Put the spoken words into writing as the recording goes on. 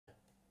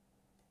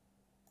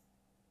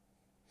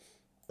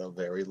a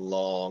very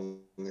long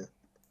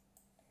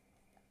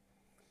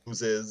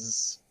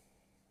loses,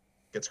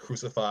 gets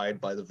crucified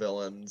by the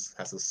villains,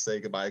 has to say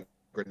goodbye to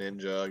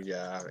Greninja.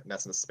 Yeah, and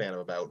that's in the span of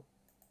about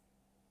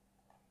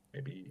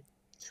maybe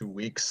 2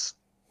 weeks.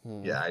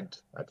 Hmm. Yeah, I'd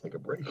take a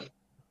break.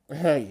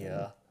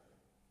 Yeah.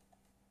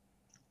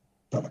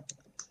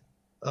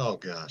 Oh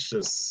gosh,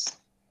 just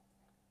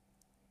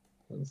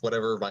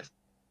whatever my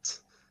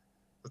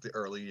with the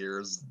early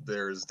years,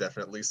 there's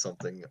definitely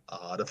something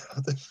odd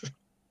about this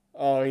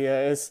Oh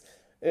yeah,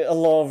 a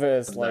lot of it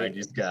is like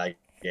 90s gag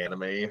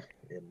anime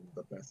in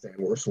the best and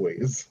worst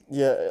ways.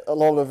 yeah, a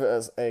lot of it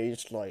has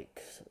aged uh,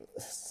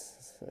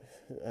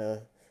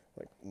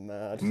 like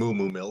mad. Moo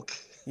Moo Milk.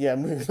 Yeah,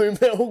 Moo Moo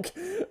Milk.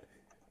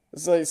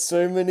 It's like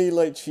so many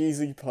like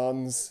cheesy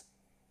puns.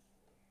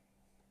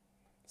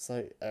 It's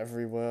like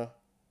everywhere.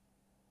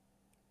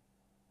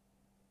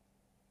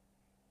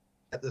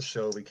 That the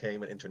show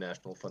became an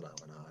international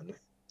phenomenon.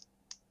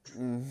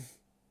 Mm.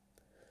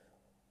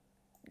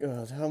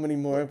 God, how many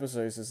more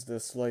episodes is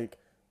this? Like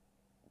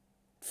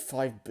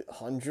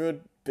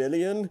 500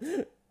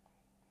 billion?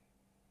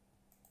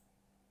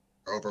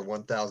 Over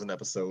 1,000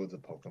 episodes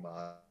of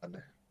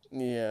Pokemon.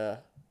 Yeah.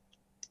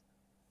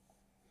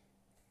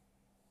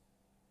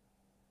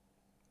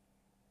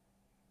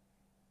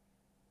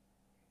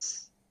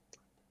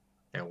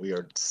 And we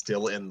are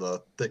still in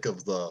the thick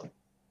of the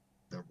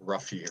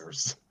rough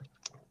years.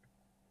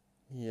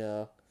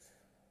 Yeah.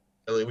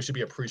 Really, we should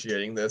be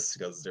appreciating this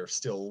because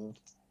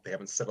they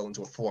haven't settled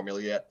into a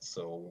formula yet,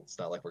 so it's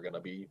not like we're gonna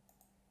be.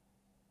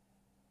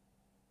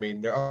 I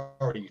mean, they're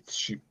already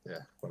shoot. Yeah,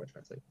 what am I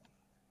trying to say?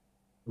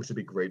 We should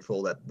be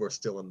grateful that we're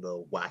still in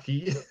the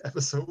wacky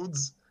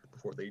episodes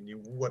before they knew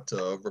what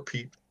to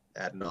repeat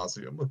ad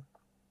nauseum.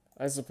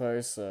 I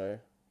suppose so.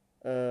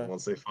 And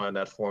once they find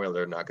that formula,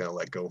 they're not gonna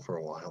let go for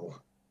a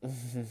while.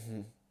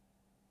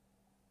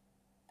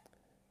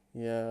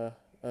 Yeah.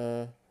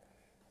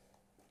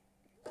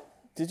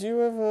 Did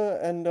you ever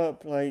end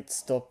up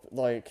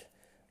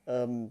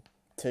um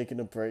taking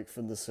a break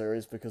from the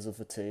series because of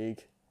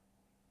fatigue?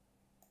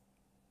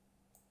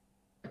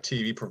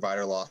 TV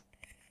provider lost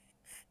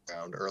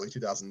around early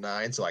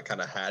 2009, so I kind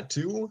of had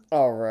to.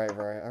 Oh, right,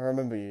 right. I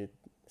remember you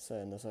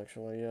saying this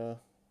actually, yeah.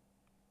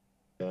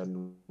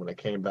 And when I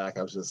came back,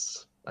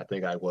 I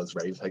think I was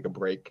ready to take a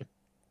break.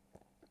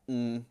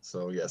 Mm.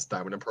 So yes,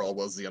 Diamond and Pearl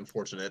was the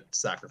unfortunate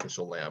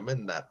sacrificial lamb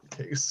in that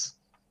case.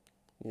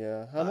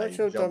 Yeah. How I much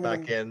of jumped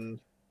Diamond back and in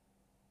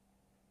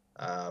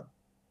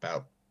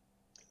about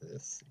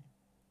this.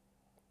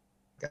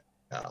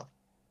 Uh,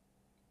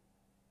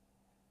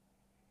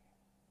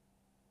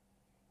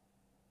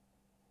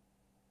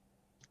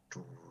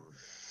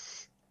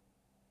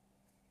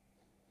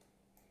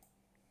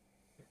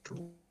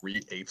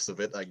 3/8 of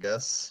it, I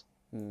guess.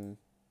 Hmm.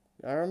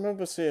 I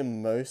remember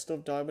seeing most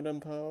of Diamond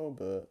and Pearl,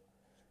 but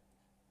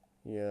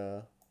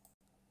yeah.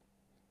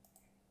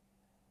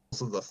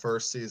 Also, the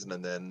first season,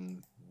 and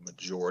then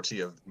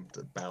majority of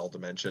the Battle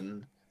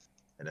Dimension,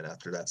 and then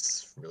after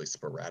that's really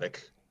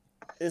sporadic.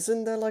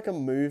 Isn't there like a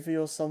movie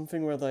or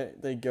something where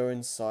they go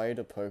inside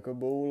a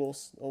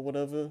Pokeball or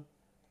whatever?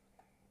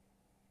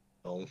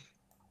 No,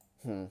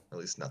 Hmm. at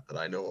least not that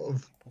I know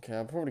of. Okay,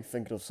 I'm probably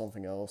thinking of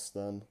something else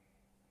then.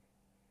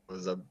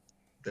 Was a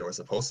There was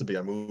supposed to be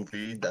a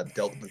movie that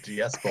dealt with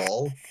the GS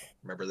ball.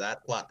 Remember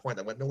that plot point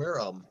that went nowhere?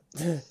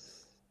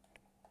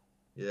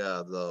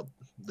 Yeah, the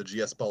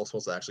GS ball was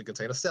supposed to actually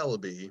contain a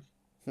Celebi.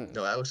 Hmm.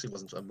 No, that actually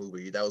wasn't a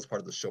movie. That was part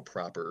of the show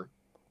proper.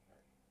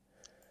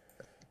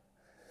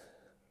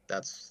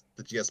 That's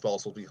the GS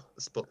ball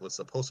was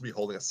supposed to be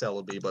holding a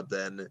Celebi, but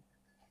then it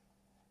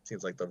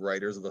seems like the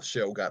writers of the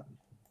show got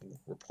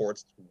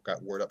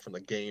word up from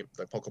the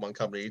Pokemon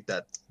company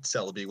that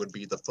Celebi would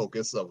be the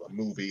focus of a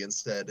movie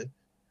instead.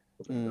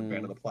 They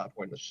abandoned the plot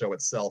point in the show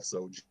itself,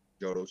 so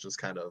Johto's just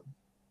kind of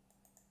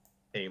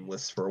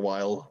aimless for a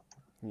while.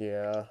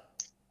 Yeah.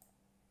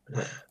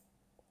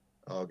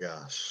 Oh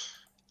gosh.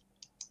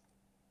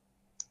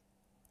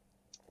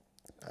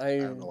 I I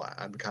don't know why.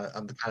 I'm kind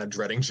of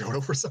dreading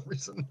Johto for some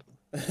reason.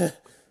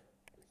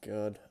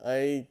 God.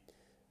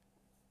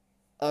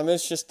 I'm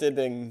interested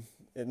in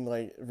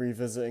like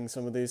revisiting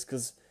some of these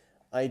because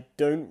I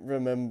don't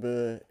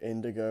remember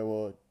Indigo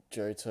or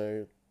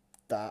Johto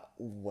that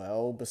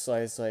well.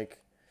 Besides, like,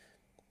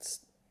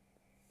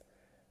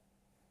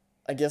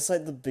 I guess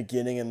like the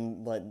beginning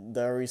and like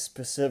very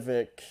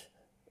specific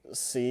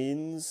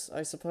scenes,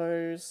 I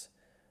suppose.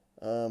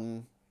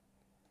 Um,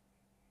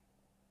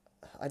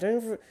 I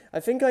don't. I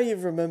think I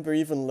remember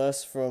even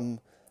less from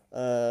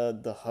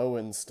the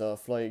Hoenn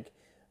stuff. Like,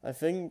 I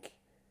think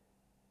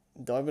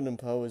Diamond and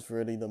Pearl was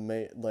really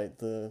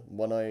the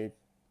one I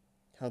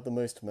had the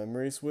most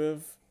memories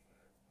with.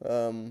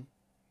 Um,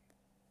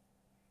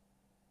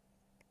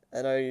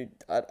 and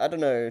I don't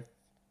know.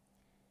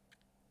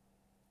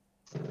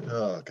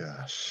 Oh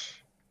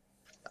gosh.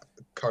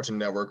 Cartoon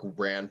Network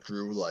ran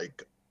through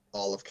like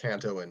all of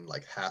Kanto and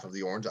like half of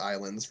the Orange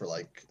Islands for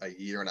like a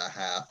year and a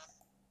half,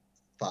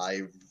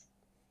 5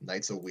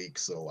 nights a week.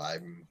 So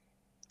I'm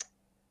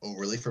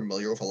overly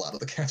familiar with a lot of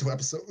the Kanto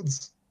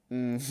episodes.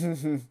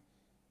 Mm.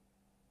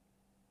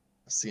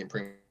 I've seen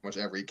pretty much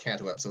every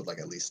Kanto episode like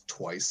at least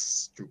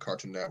twice through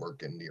Cartoon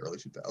Network in the early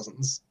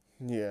 2000s,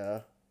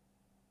 Yeah.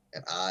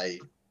 and I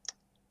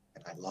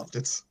loved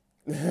it.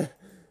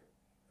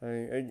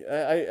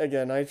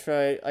 Again, I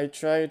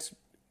tried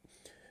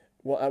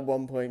at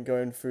one point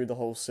going through the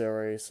whole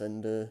series,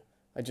 and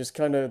I just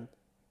kind of,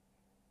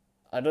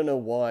 I don't know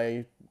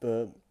why,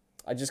 but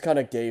I just kind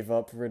of gave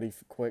up really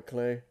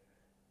quickly,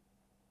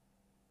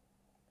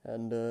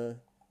 and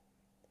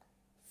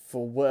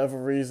for whatever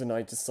reason,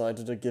 I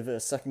decided to give it a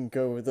second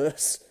go with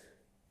this,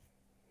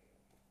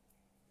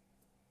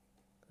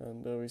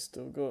 and we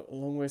still got a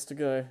long ways to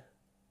go.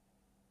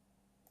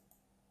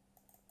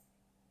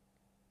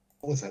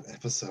 What was that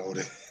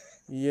episode?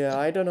 Yeah,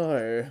 I don't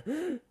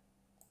know.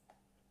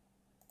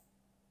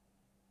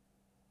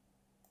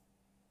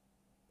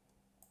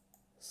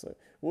 So,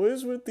 what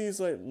is with these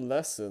like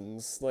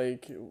lessons?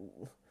 Like,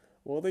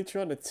 what are they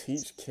trying to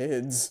teach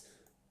kids?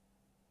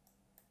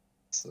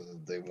 So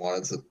they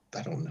wanted to,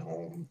 I don't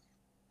know.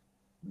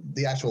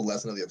 The actual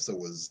lesson of the episode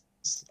was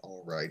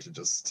all right. It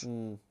just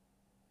Hmm.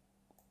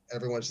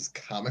 everyone's just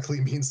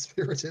comically mean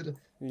spirited.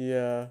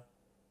 Yeah.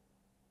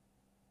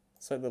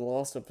 It's like the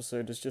last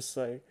episode is just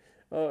like,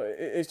 oh,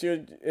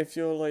 if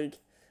you're like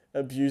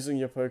abusing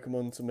your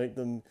Pokemon to make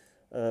them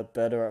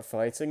better at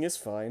fighting, it's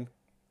fine.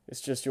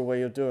 It's just your way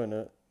you're doing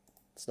it.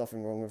 There's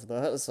nothing wrong with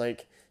that. It's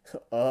like,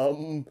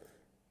 um,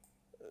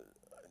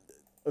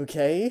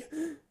 okay.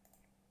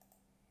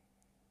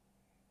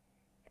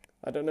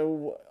 I don't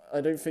know.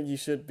 I don't think you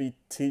should be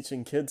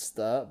teaching kids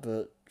that,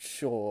 but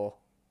sure.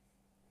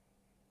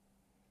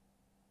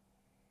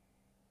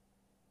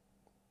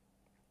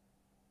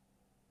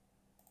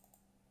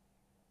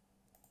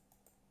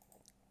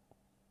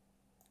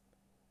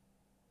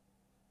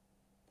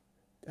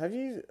 Have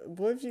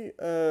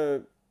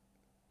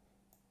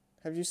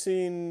you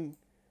seen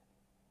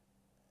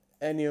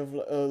any of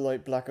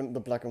like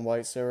the black and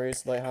white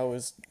series? Like how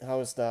is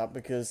that?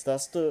 Because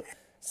that's the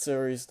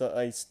series that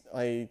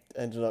I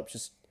ended up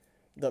just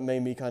that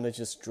made me kind of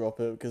just drop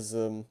it because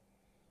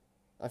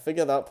I think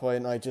at that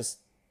point I just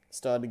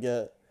started to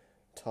get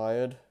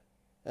tired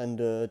and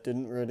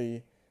didn't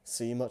really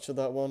see much of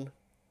that one.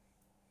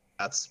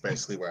 That's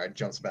basically where I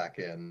jumped back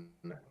in.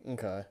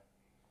 Okay.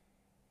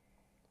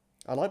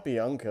 I like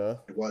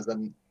Bianca. It was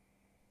then.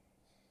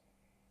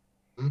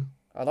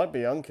 I like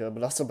Bianca, but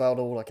that's about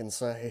all I can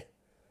say.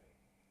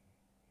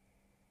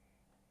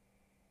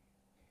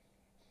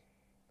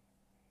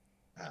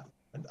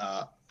 And,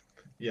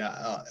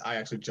 yeah, I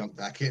actually jumped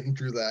back in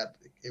through that.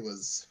 It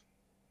was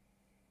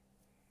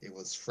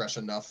fresh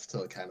enough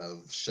to kind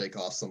of shake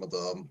off some of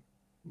the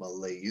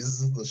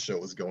malaise the show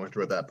was going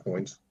through at that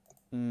point.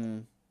 Hmm.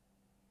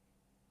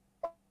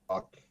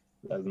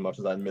 As much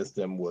as I missed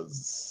him,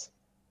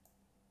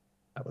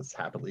 I was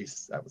happy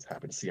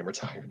to see him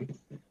retired.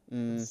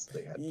 Hmm.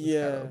 They had just kind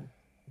Yeah. of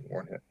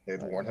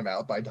they'd I, worn him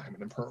out by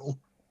Diamond and Pearl.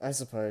 I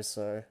suppose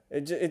so.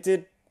 It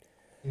did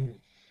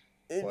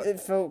What? it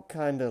felt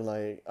kind of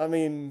like, I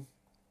mean,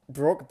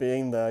 Brock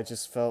being there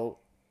just felt,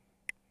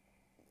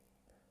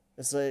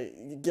 it's like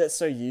you get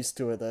so used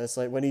to it though. It's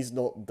like when he's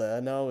not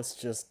there now, it's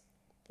just,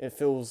 it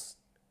feels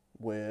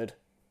weird.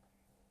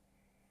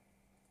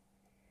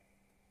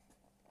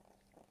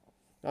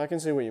 I can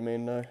see what you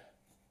mean though.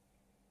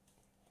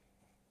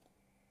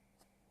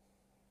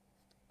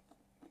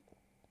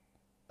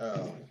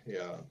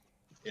 Yeah,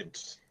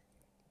 it.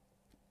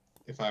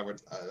 If I were,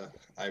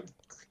 I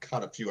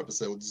caught a few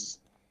episodes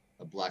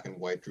of Black and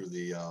White through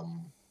the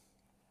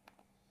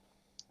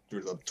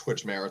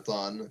Twitch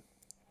marathon.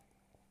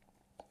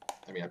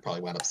 I mean, I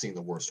probably wound up seeing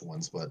the worst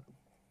ones, but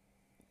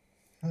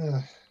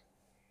uh,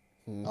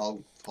 Hmm.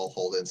 I'll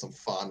hold in some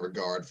fond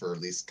regard for at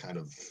least kind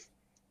of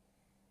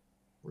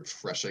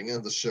refreshing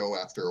the show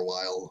after a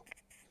while.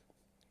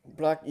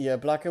 Black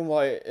and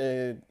White,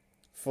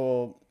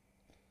 for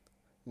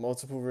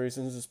multiple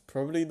reasons, is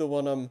probably the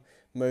one I'm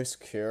most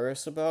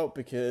curious about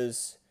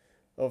because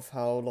of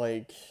how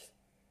like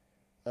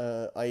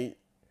I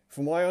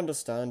from what I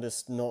understand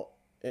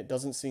it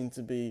doesn't seem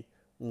to be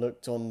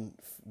looked on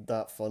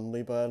that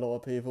fondly by a lot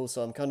of people,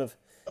 so I'm kind of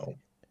So,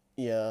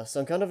 so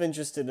I'm kind of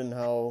interested in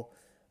how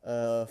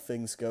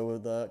things go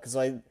with that because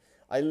I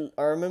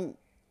remember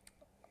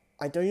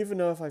I don't even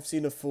know if I've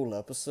seen a full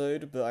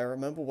episode, but I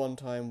remember one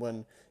time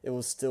when it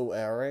was still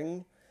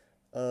airing,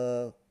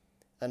 uh,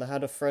 and I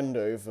had a friend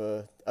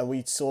over, and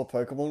we saw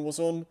Pokemon was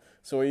on,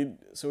 so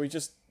we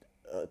just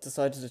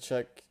decided to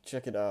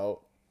check it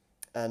out,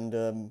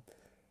 and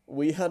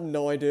we had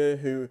no idea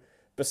who,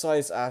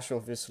 besides Ash,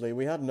 obviously,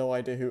 we had no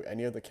idea who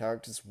any of the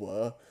characters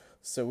were,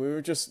 so we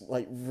were just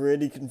like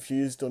really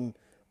confused on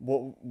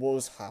what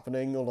was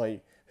happening or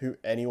like who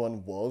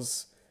anyone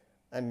was,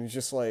 and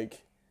just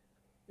like,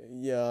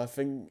 yeah, I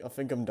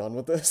think I'm done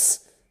with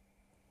this.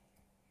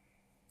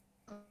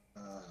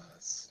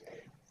 let's see.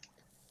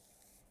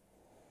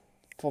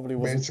 Probably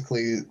wasn't.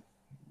 Basically,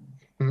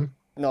 hmm?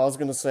 No, I was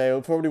gonna say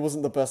it probably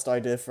wasn't the best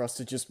idea for us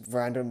to just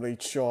randomly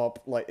show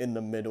up like in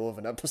the middle of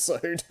an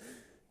episode.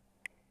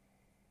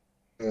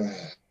 uh,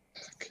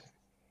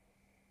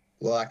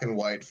 Black and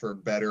White, for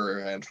better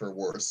and for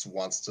worse,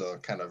 wants to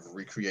kind of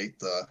recreate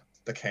the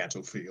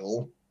Kanto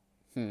feel.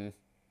 Hmm.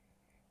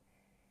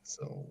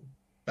 So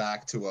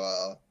back to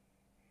a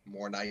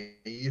more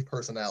naive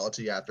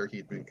personality after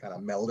he'd been kind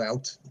of mellowed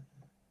out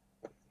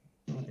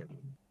in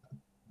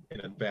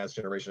Advanced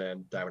Generation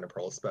and Diamond and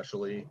Pearl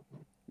especially.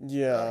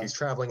 Yeah. He's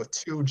traveling with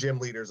two gym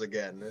leaders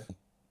again.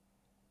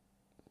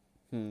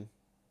 Hmm.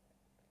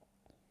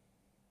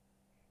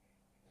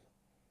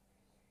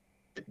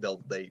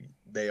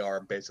 They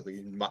are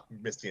basically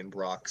Misty and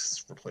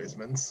Brock's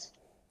replacements.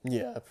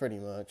 Yeah, pretty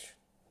much.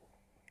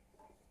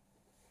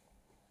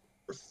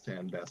 Worst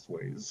and best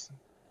ways.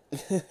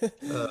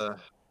 Uh,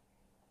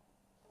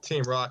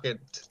 Team Rocket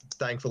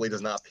thankfully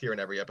does not appear in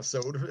every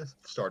episode,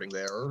 starting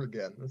there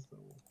again. So.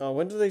 Oh,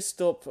 when do they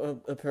stop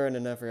appearing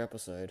in every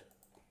episode?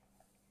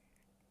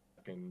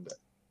 In the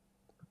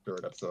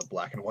third episode,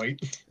 Black and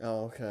White.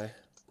 Oh, okay.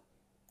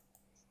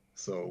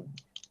 So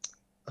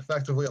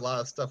effectively, a lot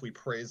of stuff we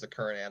praise the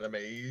current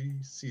anime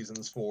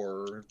seasons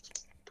for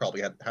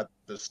probably had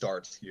to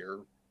start here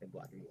in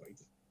Black and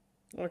White.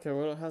 Okay,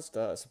 well, it has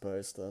that, I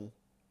suppose, then.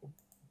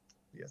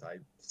 Yes, I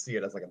see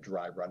it as like a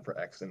dry run for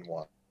X and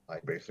Y,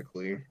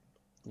 basically.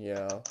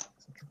 Yeah.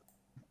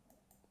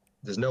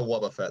 There's no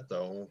Wubba Fett,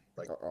 though.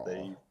 Like,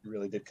 they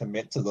really did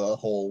commit to the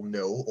whole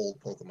no old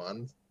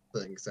Pokemon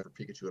thing, except for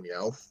Pikachu and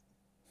Meowth.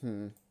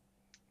 Hmm.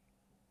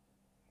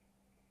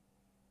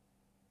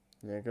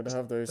 Yeah, gotta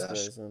have those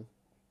guys then.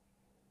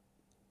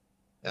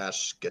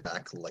 Ash get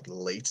back like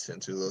late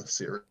into the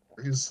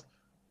series.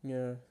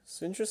 Yeah,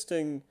 it's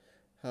interesting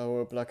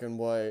how Black and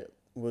White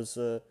was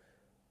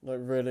like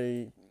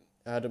really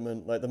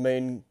adamant. Like the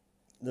main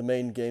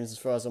games, as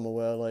far as I'm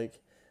aware,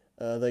 like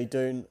they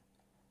don't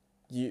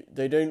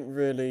they don't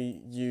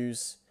really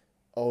use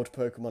old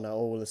Pokemon at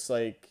all. It's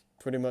like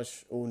pretty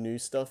much all new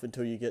stuff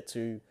until you get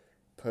to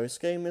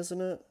post game,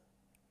 isn't it?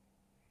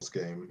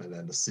 Game, and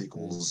then the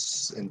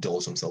sequels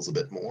indulge themselves a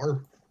bit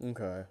more.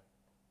 Okay.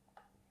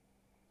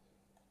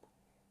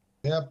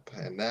 Yep,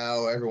 and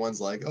now everyone's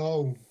like,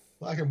 "Oh,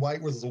 Black and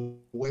White was a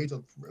way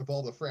to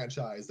evolve the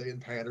franchise. They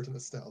didn't pander to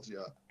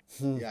nostalgia."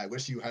 Yeah, I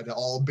wish you had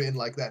all been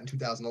like that in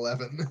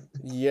 2011.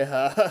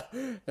 Yeah.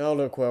 Now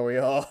look where we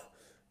are.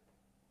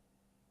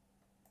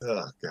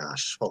 Oh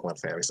gosh, Pokemon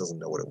fan doesn't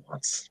know what it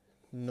wants.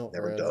 Not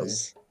Never really.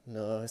 does.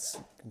 No, it's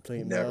a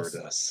complete Never mess.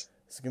 does.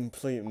 It's a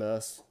complete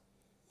mess.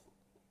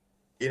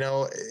 You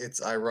know,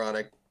 it's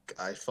ironic.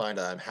 I find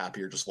I'm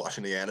happier just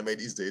watching the anime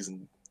these days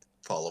and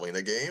following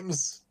the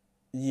games.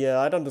 Yeah,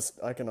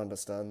 I can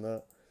understand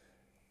that.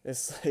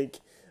 It's like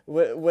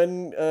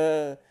when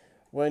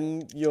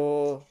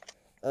you're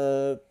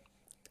uh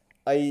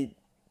I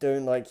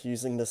don't like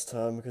using this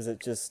term because it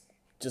just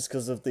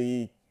because of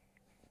the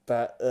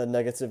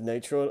negative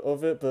nature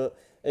of it, but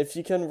if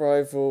you can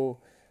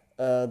rival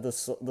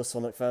the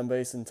Sonic fan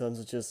base in terms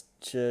of just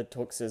sheer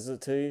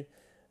toxicity,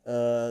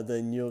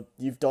 then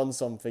you've done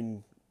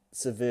something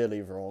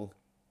severely wrong.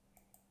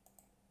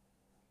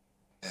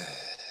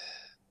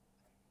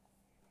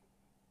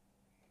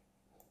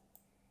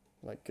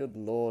 Like, good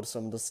lord,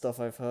 some of the stuff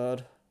I've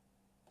heard.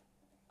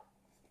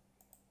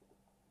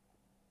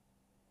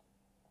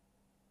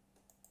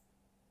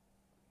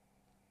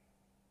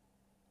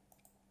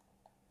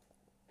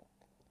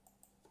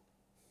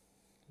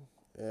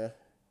 Yeah.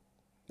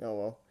 Oh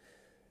well.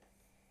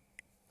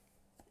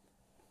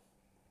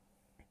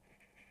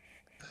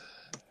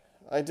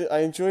 I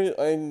enjoyed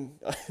I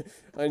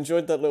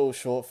enjoyed that little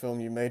short film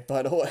you made,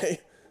 by the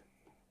way.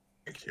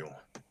 Thank you.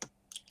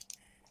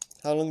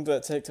 How long did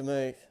that take to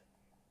make?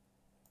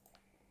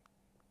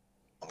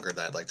 Longer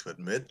than I'd like to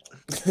admit.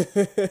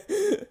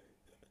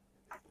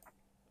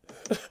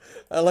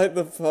 I like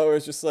the part where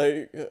it's just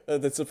like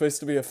there's supposed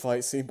to be a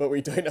fight scene, but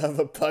we don't have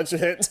a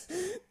budget.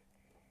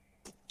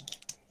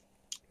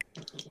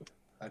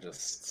 I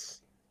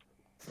just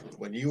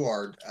when you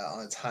are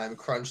on a time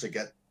crunch to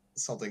get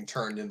something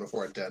turned in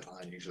before a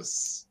deadline,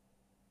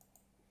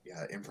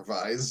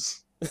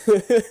 improvise.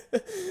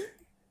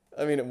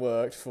 I mean, it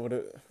worked for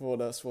what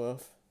that's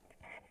worth.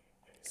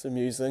 It's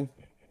amusing.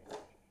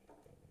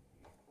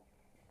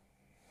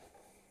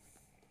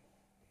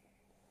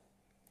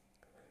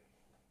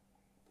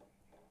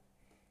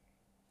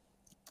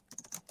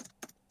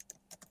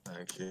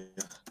 Thank you.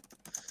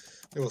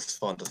 It was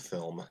fun to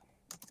film.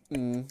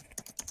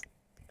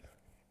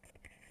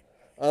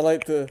 I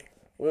like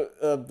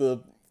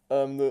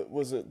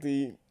was it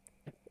the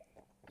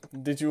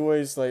did you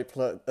always like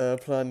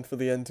plan for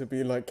the end to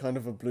be like kind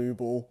of a blue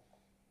ball?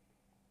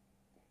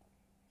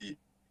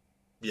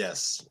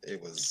 Yes,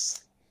 it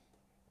was.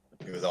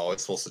 It was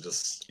always supposed to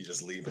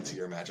just leave it to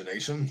your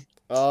imagination.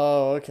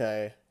 Oh,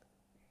 okay.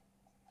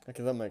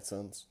 Okay, that makes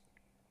sense.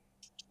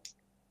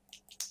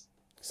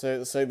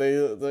 So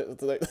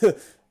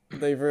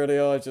they really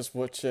are just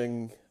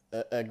watching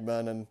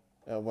Eggman and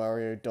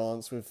Wario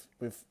dance with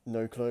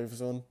no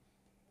clothes on.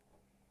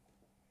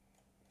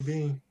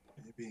 Maybe.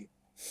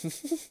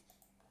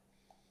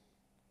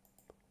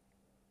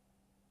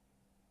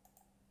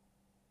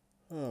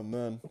 Oh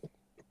man.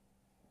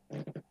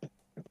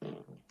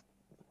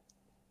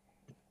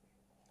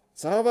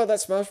 So how about that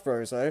Smash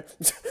Bros, eh?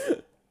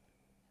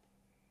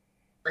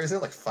 Or is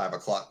it like 5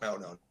 o'clock? No,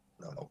 no,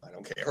 no, no. I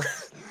don't care.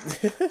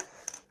 I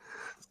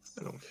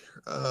don't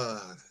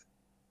care.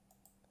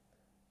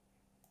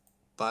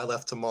 If I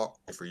left tomorrow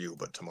for you,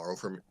 but tomorrow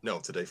for me. No,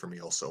 today for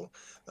me also.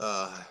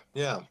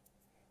 Yeah.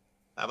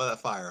 How about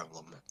that Fire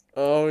Emblem?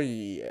 Oh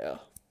yeah.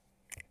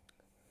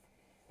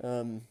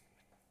 Um,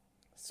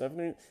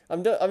 70.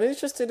 I'm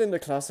interested in the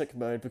classic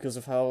mode because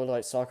of how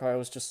like Sakurai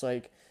was just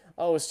like,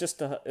 oh, it's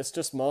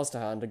just Master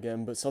Hand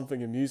again, but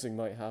something amusing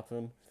might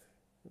happen.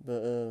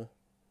 But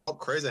Oh,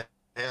 crazy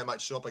hand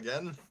might show up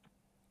again.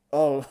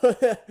 oh,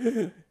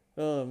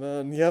 oh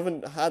man, you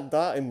haven't had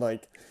that in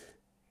like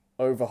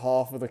over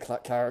half of the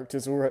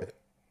characters already.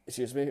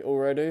 Excuse me,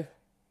 already.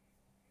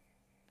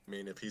 I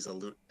mean, if he's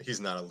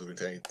not alluding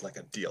to any, like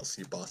a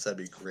DLC boss, that'd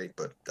be great,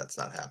 but that's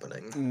not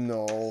happening.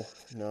 No,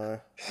 no.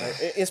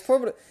 It's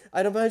probably.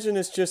 I'd imagine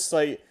it's just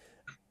like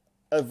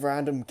a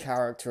random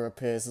character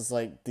appears as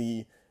like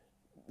the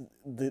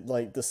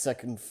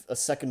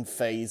second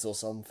phase or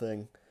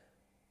something.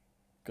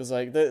 Because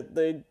like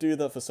they do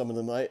that for some of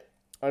them.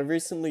 I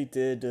recently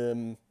did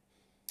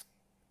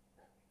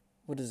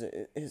what is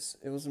it?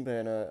 It wasn't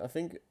Bayonetta. I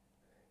think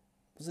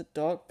was it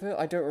Dark Pit?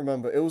 I don't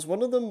remember. It was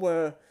one of them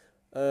where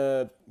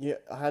you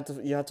had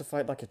to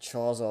fight like a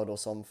Charizard or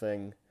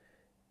something,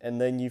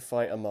 and then you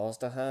fight a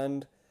Master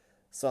Hand.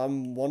 So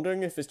I'm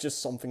wondering if it's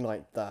just something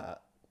like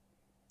that.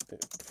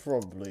 It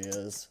probably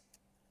is.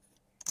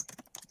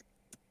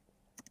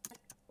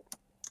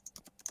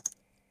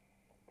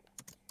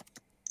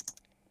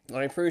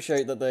 I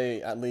appreciate that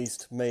they at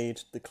least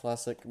made the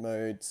classic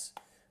modes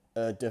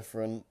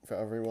different for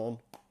everyone.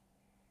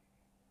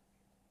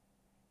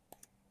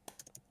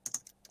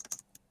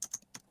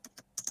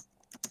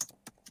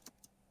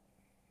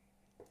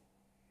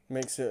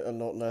 Makes it a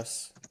lot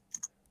less.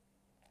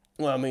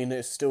 Well, I mean,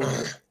 it's still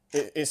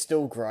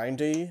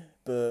grindy,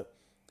 but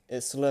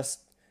it's less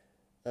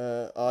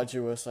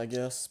arduous, I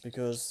guess,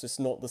 because it's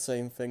not the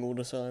same thing all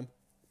the time.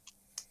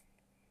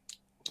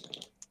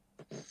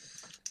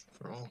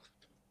 For all.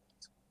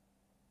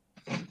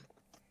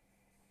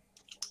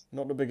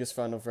 Not the biggest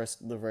fan of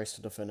the race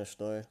to the finish,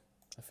 though.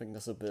 I think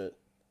that's a bit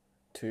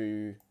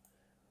too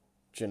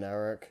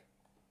generic.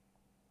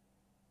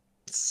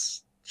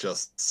 It's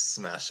just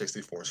Smash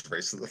 64's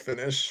race to the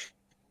finish.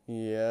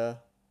 Yeah.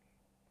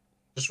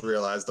 Just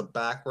realized the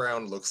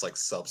background looks like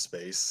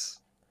subspace.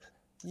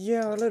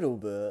 Yeah, a little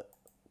bit.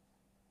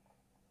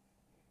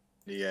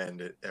 In the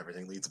end,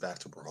 everything leads back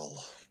to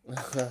Brawl.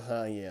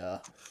 Yeah.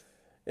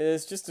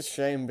 It's just a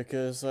shame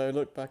because I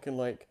look back in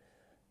like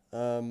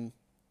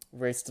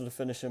Race to the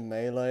Finish in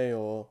Melee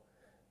or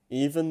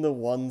even the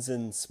ones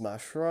in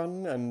Smash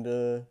Run,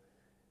 and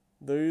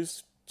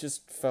those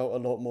just felt a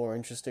lot more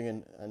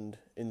interesting and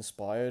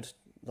inspired,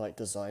 like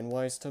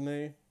design-wise to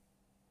me.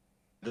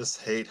 I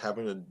just hate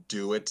having to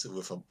do it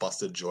with a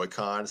busted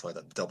Joy-Con, so I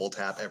have to double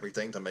tap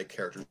everything to make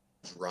characters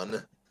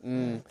run.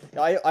 I've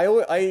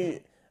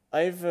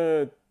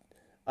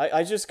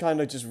I just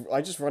kind of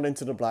I just run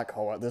into the black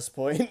hole at this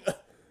point.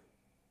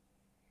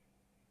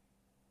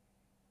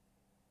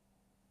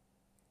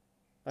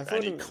 I I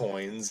thought need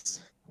coins.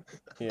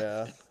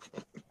 yeah.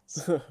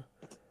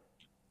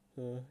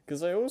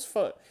 Because I always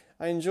thought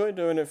I enjoyed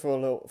doing it for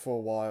a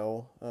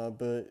while,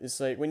 but it's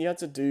like when you had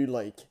to do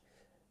like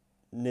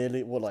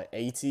nearly like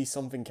 80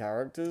 something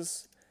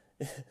characters,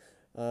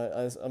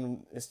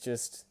 it's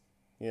just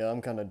yeah,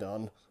 I'm kind of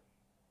done.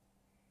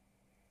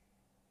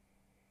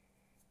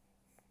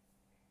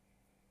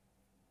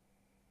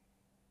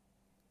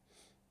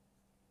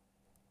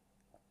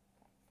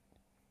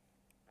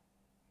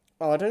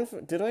 Oh, I don't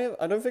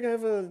think I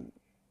ever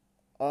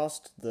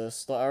asked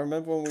this. Like I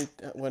remember when we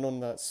went on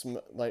that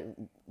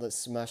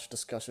Smash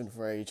discussion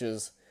for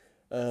ages,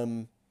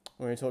 when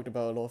we talked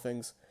about a lot of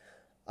things.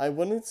 I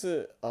wanted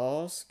to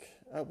ask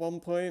at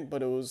one point,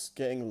 but it was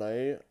getting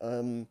late.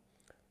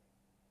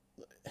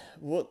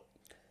 What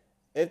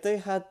if they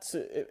had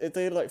to? If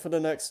they like for the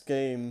next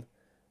game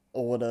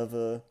or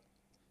whatever?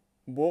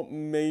 What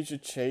major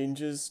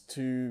changes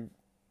to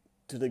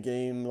the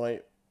game,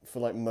 like for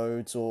like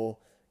modes or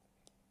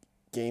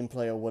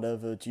gameplay or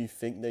whatever, do you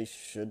think they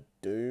should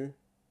do?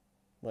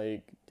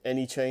 Like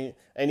any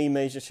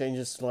major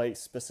changes to like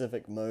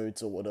specific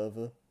modes or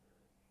whatever?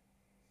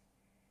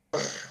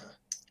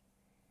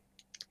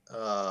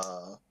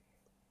 uh,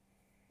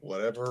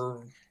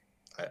 Whatever.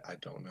 I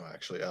don't know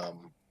actually.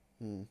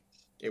 Hmm.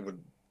 It would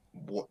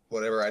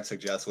whatever I'd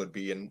suggest would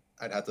be, and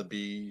I'd have to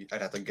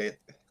get.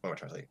 What am I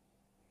trying to say?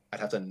 I'd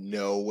have to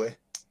know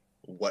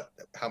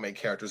how many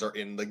characters are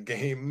in the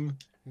game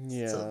to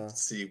Yeah.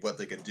 see what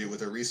they could do with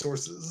their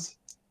resources.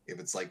 If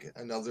it's like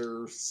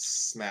another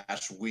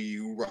Smash Wii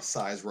U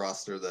size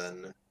roster,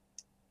 then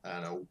I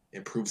don't know,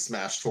 improve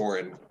Smash 4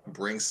 and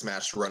bring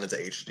Smash Run into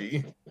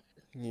HD.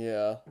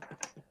 Yeah.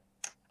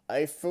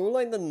 I feel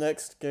like the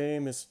next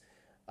game is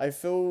I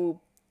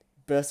feel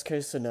best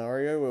case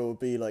scenario it will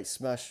be like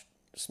Smash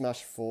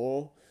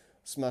 4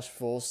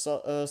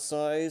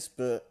 size,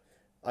 but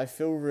I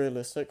feel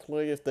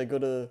realistically if they're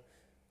gonna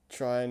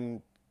try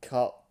and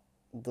cut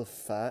the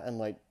fat and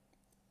like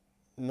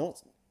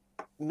not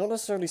not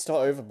necessarily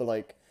start over, but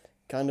like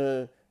kind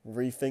of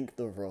rethink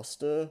the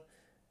roster,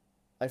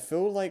 I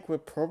feel like we're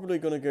probably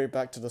gonna go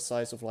back to the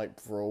size of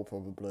like Brawl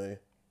probably,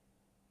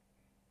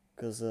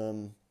 because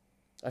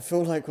I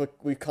feel like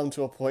we've come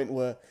to a point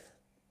where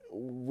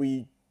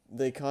we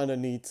they kind of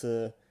need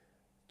to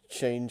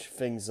change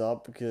things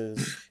up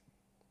because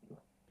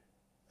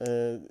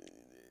uh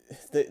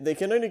they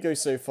can only go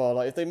so far.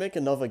 Like if they make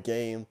another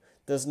game,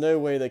 there's no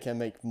way they can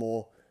make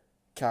more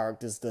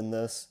characters than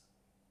this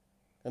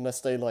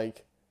unless they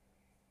like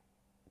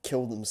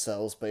kill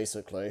themselves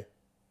basically.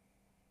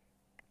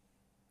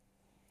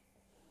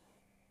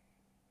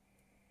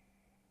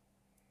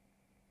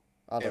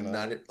 I don't And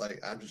know. not like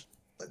I'm just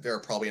like there are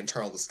probably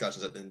internal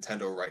discussions at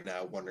Nintendo right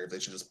now wondering if they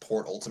should just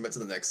port Ultimate to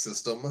the next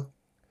system.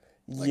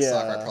 Like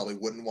Sakurai Yeah. probably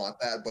wouldn't want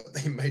that, but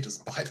they may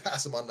just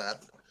bypass him on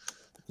that.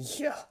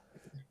 Yeah.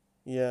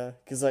 Yeah,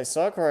 because like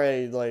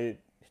Sakurai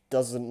like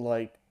doesn't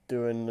like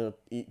doing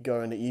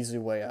going the easy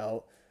way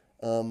out.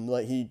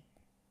 Like he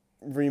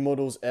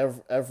remodels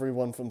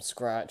everyone from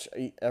scratch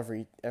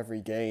every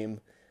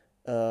game.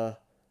 Uh,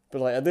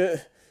 but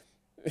like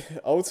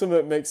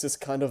Ultimate makes this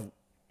kind of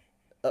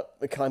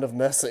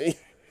messy.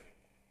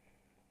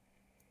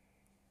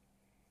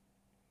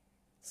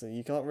 So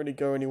you can't really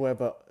go anywhere.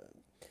 But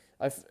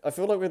I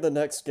feel like with the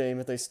next game,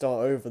 if they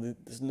start over,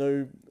 there's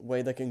no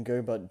way they can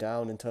go but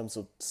down in terms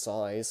of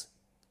size.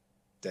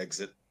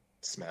 Exit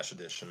Smash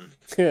Edition.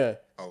 Yeah.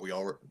 Oh, we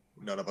all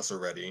none of us are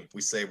ready.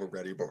 We say we're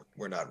ready, but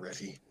we're not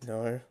ready.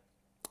 No.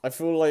 I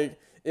feel like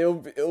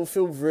it'll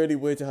feel really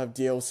weird to have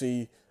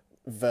DLC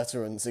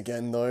veterans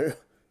again though.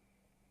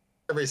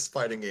 Every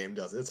fighting game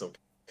does it. It's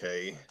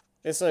okay.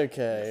 It's If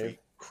okay, we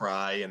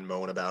cry and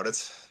moan about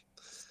it.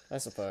 I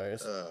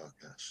suppose. Oh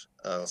gosh.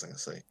 I was gonna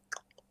say.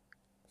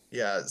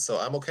 Yeah, so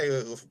I'm okay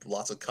with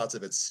lots of cuts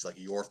if it's like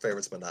your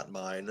favorites but not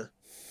mine.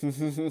 Yeah,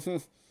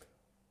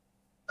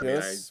 I mean, I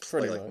that's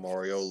play pretty like much.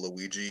 Mario,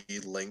 Luigi,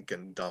 Link,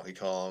 and Donkey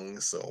Kong,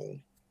 so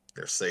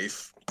they're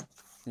safe.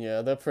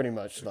 Yeah, they're pretty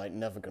much like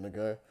never gonna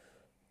go.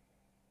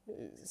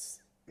 It's,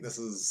 This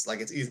is like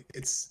it's easy.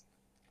 It's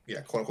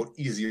yeah, quote unquote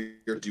easier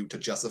to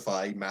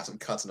justify massive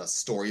cuts in a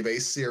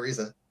story-based series,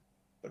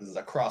 but this is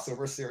a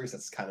crossover series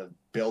that's kind of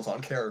built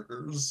on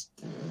characters.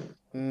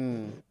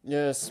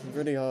 yeah, it's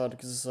really hard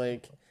because it's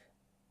like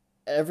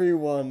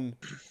everyone,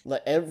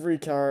 like every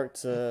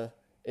character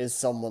is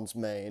someone's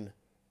main.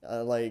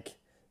 Like,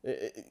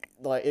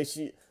 like if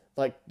you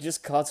like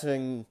just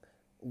cutting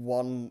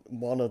one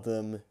of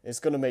them, it's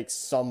gonna make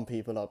some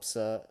people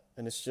upset,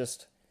 and it's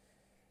just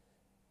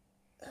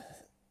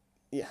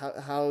yeah,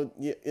 how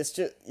yeah, it's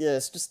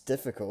just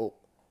difficult.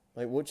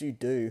 Like, what do you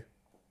do?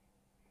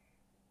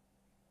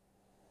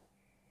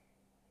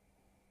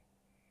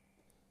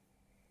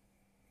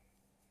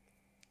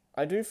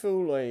 I do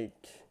feel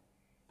like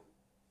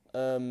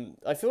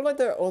I feel like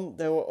they were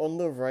on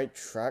the right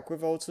track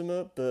with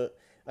Ultimate, but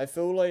I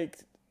feel like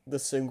the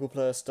single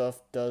player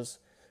stuff does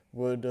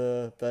would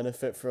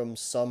benefit from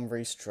some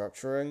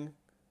restructuring.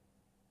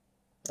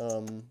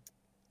 Um,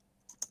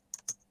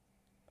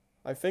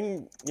 I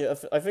think yeah,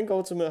 I think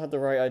Ultimate had the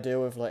right idea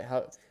with like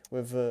how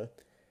with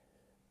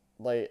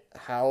like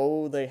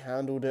how they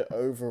handled it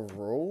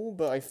overall,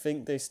 but I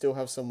think they still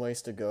have some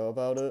ways to go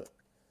about it.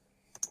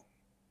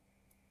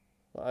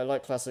 I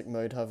like classic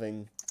mode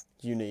having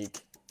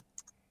unique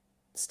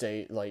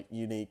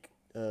unique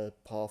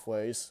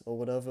pathways or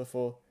whatever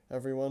for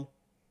everyone.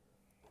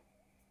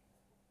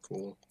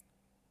 Cool.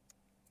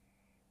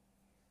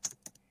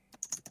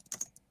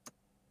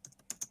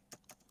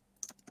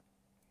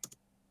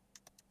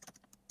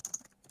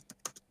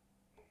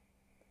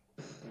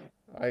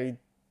 I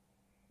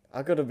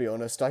I gotta be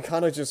honest, I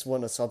kind of just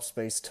want a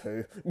subspace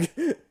too,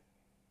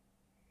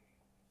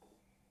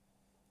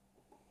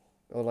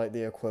 or like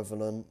the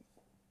equivalent.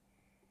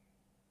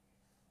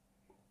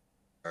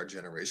 Our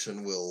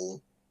generation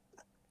will.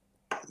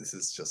 This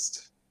is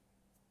just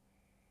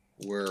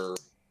we're.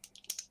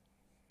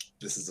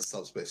 This is the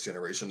subspace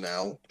generation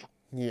now.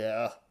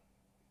 Yeah,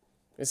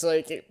 it's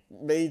like it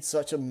made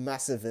such a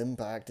massive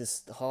impact.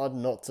 It's hard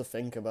not to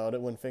think about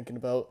it when thinking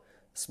about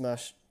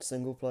Smash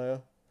single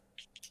player.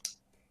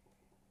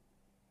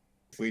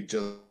 If we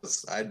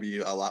just, I'd be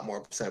a lot more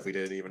upset if we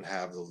didn't even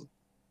have the.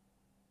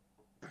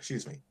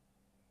 Excuse me.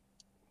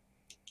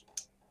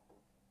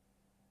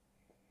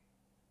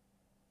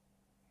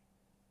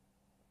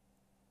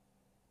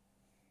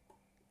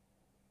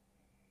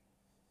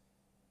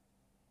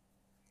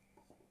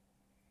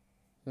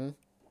 Hmm?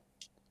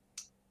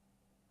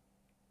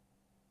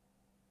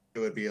 It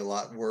would be a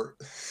lot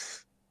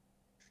worse.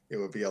 It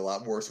would be a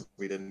lot worse if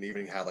we didn't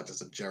even have like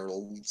just a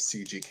general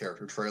CG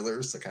character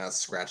trailers to kind of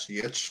scratch the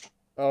itch.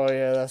 Oh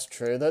yeah, that's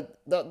true.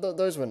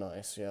 Those were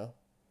nice. Yeah,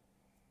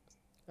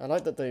 I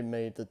like that they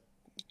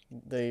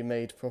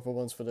made proper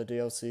ones for the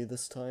DLC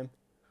this time.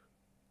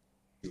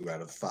 2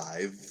 out of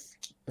 5.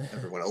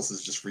 Everyone else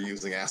is just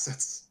reusing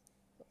assets.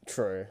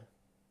 True.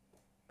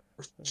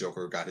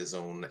 Joker got his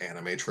own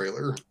anime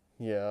trailer,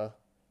 Yeah.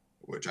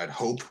 which I'd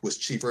hope was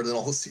cheaper than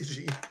all the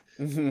CG.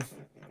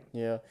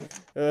 Yeah,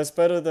 it's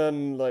better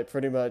than like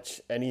pretty much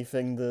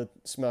anything the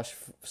Smash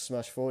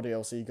 4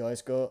 DLC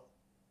guys got.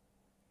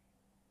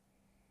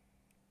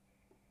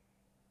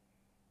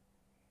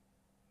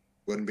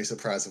 Wouldn't be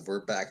surprised if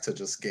we're back to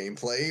just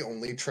gameplay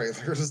only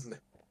trailers from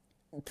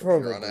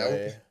here on out.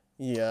 Probably.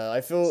 Yeah,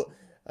 I feel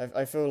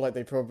like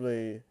they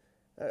probably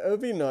it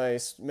would be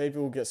nice. Maybe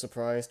we'll get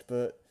surprised,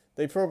 but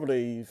they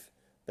probably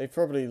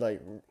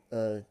like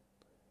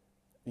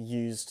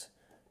used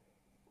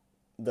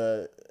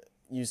the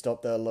used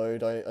up their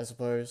load, I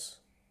suppose.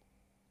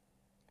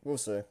 We'll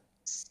see.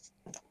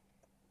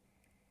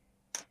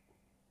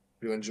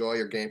 You enjoy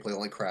your gameplay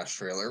only Crash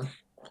trailer.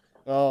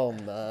 Oh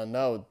man,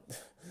 that would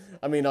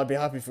I mean I'd be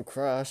happy for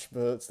Crash,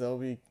 but that'll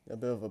be a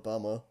bit of a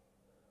bummer.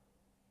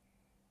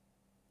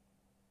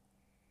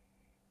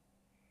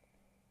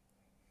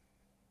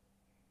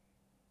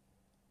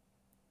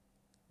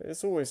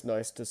 It's always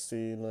nice to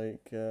see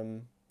like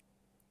the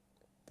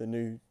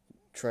new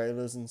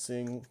trailers and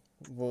seeing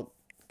what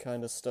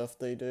kind of stuff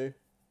they do.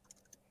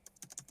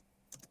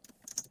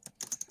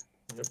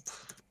 Yep.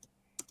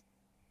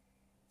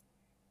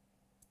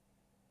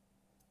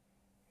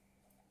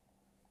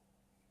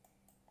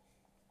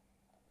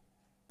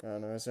 I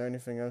don't know, is there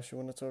anything else you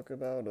want to talk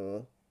about,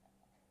 or?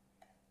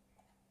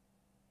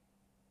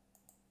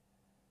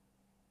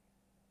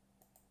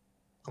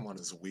 Pokemon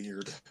is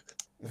weird.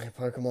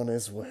 Pokemon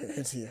is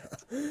weird, yeah.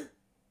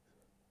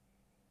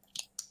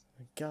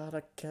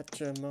 Gotta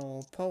catch 'em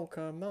all,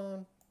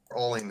 Pokemon. We're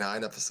only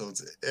 9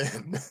 episodes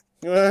in.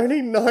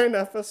 Only 9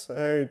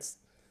 episodes.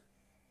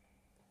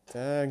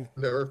 Dang.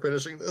 Never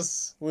finishing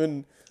this.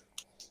 When...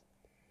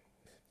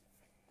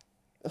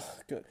 Oh,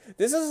 good.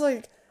 This is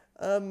like...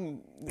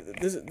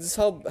 This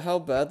how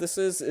bad this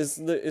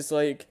is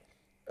like...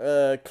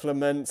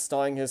 Clement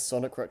starting his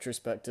Sonic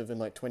retrospective in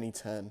like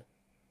 2010.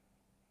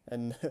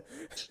 And...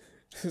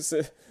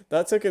 so,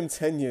 that took him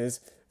 10 years.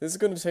 This is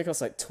gonna take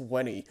us like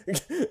 20.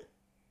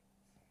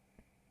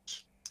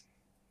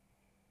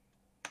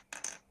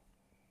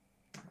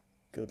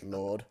 Good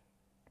lord.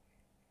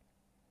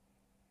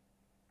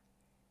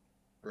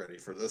 Ready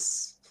for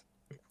this?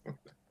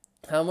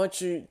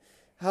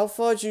 How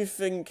far do you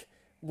think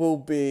we'll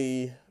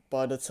be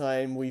by the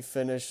time we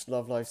finish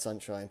Love Live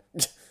Sunshine?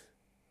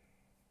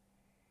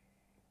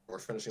 We're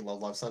finishing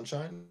Love Live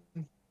Sunshine.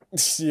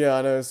 Yeah,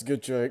 I know, it's a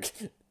good joke.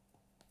 You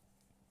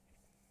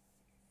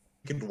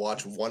could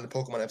watch one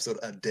Pokemon episode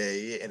a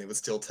day, and it would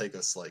still take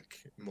us like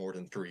more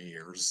than 3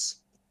 years.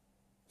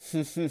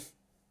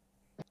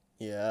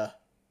 Yeah.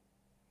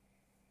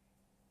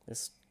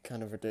 It's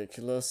kind of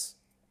ridiculous.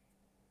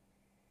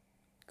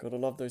 Gotta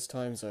love those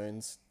time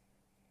zones.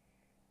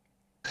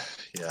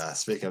 Yeah,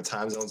 speaking of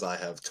time zones, I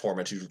have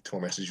tormented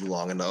you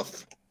long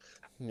enough.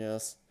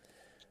 Yes.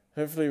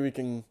 Hopefully we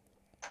can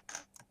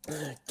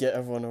get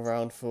everyone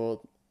around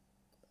for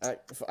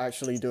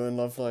actually doing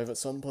Love Live at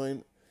some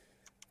point.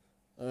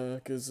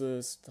 Because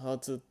it's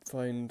hard to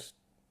find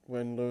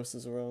when Lewis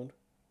is around.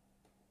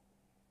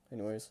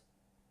 Anyways.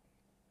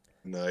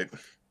 Night.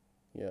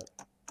 Yeah.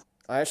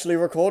 I actually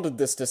recorded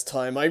this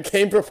time. I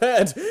came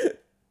prepared.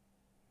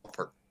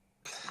 For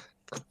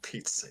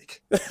Pete's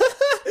sake.